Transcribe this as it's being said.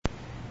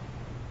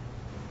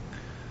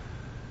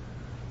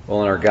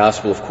Well, in our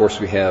gospel, of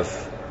course, we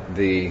have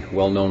the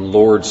well-known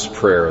Lord's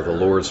Prayer, the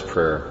Lord's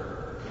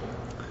Prayer.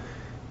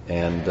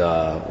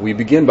 And we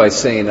begin by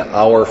saying,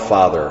 Our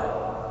Father.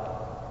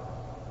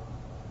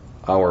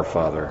 Our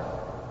Father.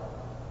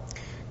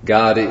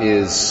 God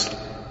is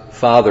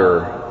Father,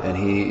 and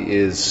He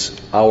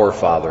is our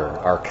Father,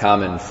 our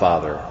common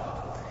Father.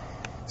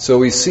 So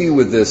we see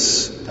with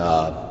this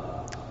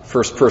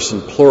first person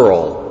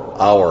plural,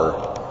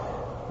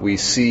 our, we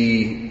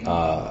see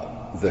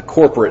the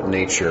corporate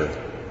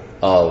nature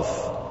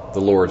of the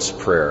Lord's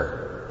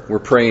Prayer. We're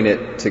praying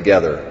it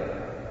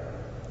together.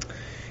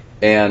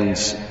 And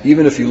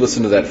even if you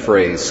listen to that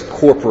phrase,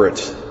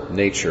 corporate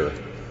nature,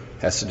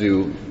 has to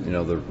do,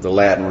 the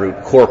Latin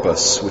root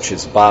corpus, which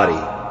is body.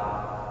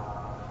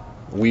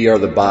 We are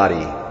the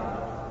body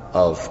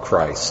of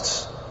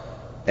Christ.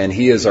 And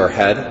He is our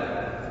head.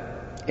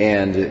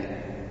 And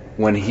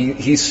when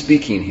He's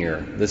speaking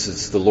here, this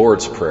is the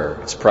Lord's Prayer.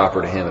 It's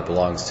proper to Him. It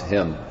belongs to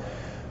Him.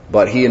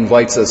 But He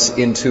invites us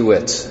into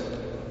it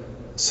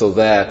so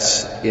that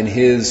in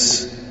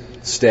His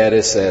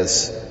status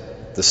as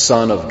the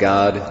Son of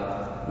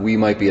God, we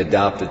might be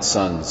adopted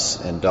sons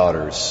and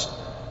daughters,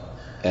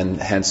 and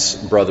hence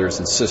brothers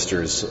and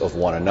sisters of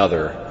one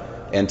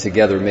another, and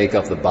together make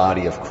up the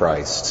body of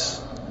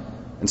Christ.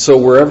 And so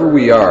wherever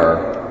we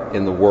are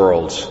in the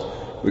world,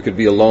 we could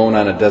be alone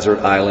on a desert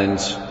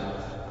island,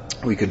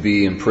 we could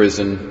be in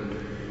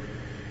prison,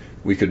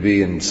 we could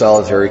be in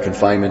solitary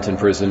confinement in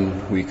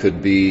prison, we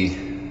could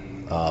be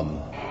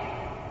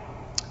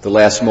the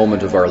last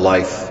moment of our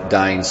life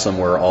dying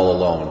somewhere all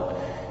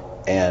alone.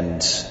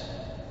 And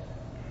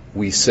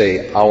we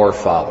say, Our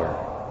Father,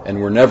 and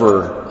we're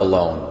never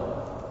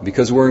alone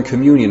because we're in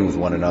communion with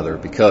one another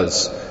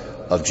because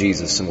of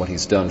Jesus and what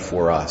He's done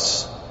for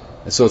us.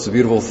 And so it's a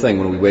beautiful thing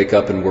when we wake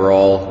up and we're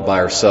all by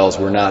ourselves.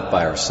 We're not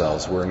by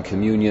ourselves. We're in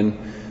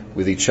communion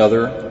with each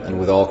other and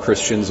with all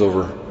Christians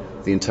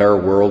over the entire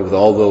world, with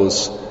all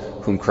those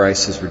whom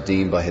Christ has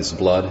redeemed by His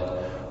blood.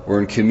 We're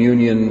in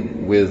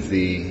communion with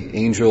the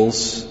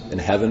angels in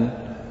heaven,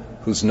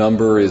 whose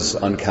number is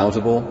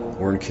uncountable.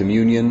 We're in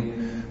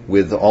communion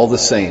with all the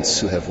saints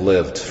who have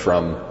lived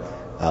from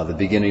the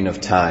beginning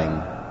of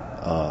time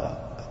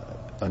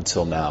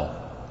until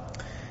now.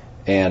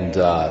 And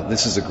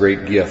this is a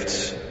great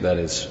gift that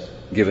is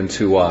given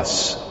to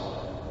us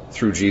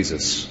through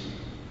Jesus.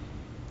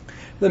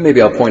 Then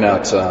maybe I'll point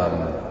out,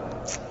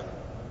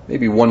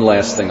 maybe one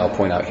last thing I'll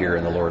point out here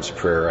in the Lord's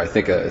Prayer. I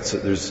think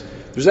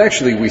there's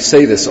actually, we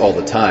say this all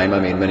the time.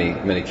 I mean,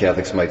 many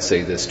Catholics might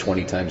say this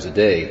 20 times a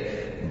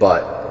day,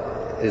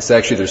 but it's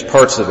actually, there's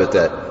parts of it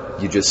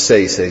that you just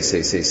say,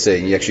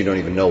 and you actually don't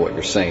even know what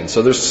you're saying.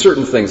 So there's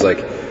certain things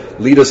like,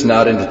 lead us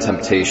not into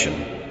temptation.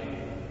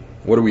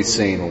 What are we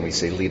saying when we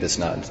say, lead us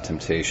not into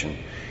temptation?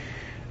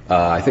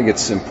 I think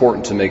it's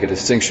important to make a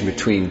distinction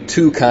between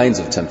two kinds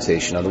of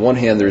temptation. On the one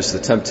hand, there's the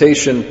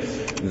temptation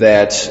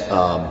that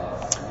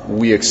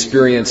we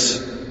experience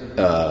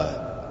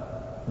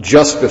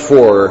just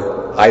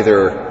before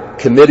either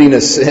committing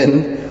a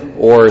sin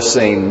or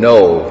saying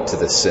no to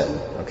the sin.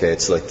 Okay,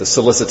 it's like the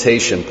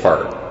solicitation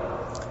part.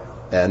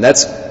 And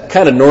that's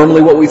kind of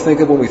normally what we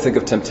think of when we think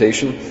of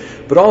temptation.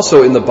 But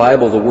also in the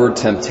Bible, the word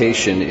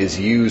temptation is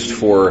used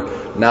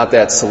for not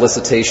that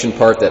solicitation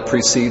part that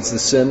precedes the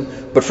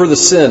sin, but for the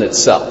sin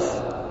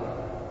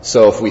itself.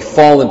 So if we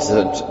fall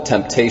into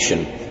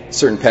temptation,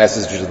 certain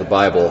passages of the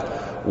Bible,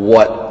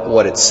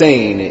 what it's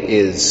saying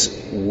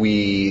is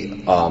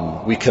we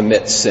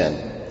commit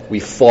sin. We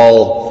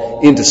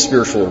fall into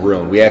spiritual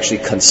ruin. We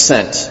actually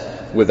consent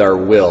with our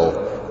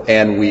will,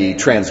 and we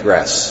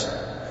transgress.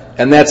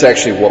 And that's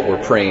actually what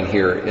we're praying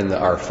here in the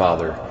Our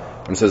Father.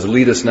 When it says,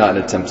 lead us not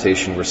into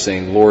temptation, we're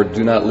saying, Lord,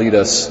 do not lead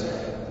us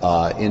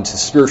into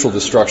spiritual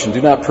destruction.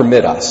 Do not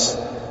permit us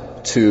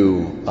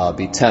to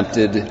be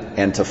tempted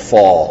and to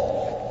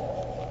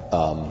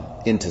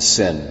fall into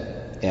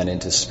sin and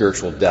into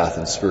spiritual death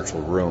and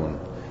spiritual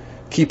ruin.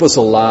 Keep us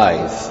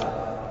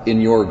alive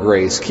in your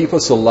grace. Keep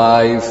us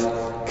alive,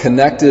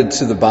 connected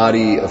to the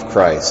body of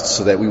Christ,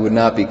 so that we would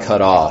not be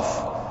cut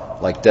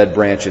off like dead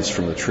branches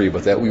from the tree,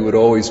 but that we would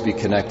always be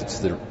connected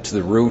to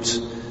the root,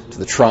 to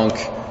the trunk,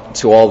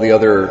 to all the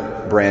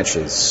other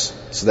branches,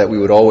 so that we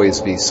would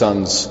always be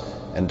sons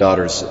and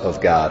daughters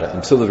of God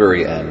until the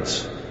very end,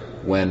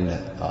 when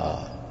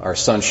our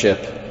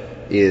sonship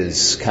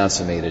is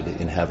consummated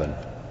in heaven.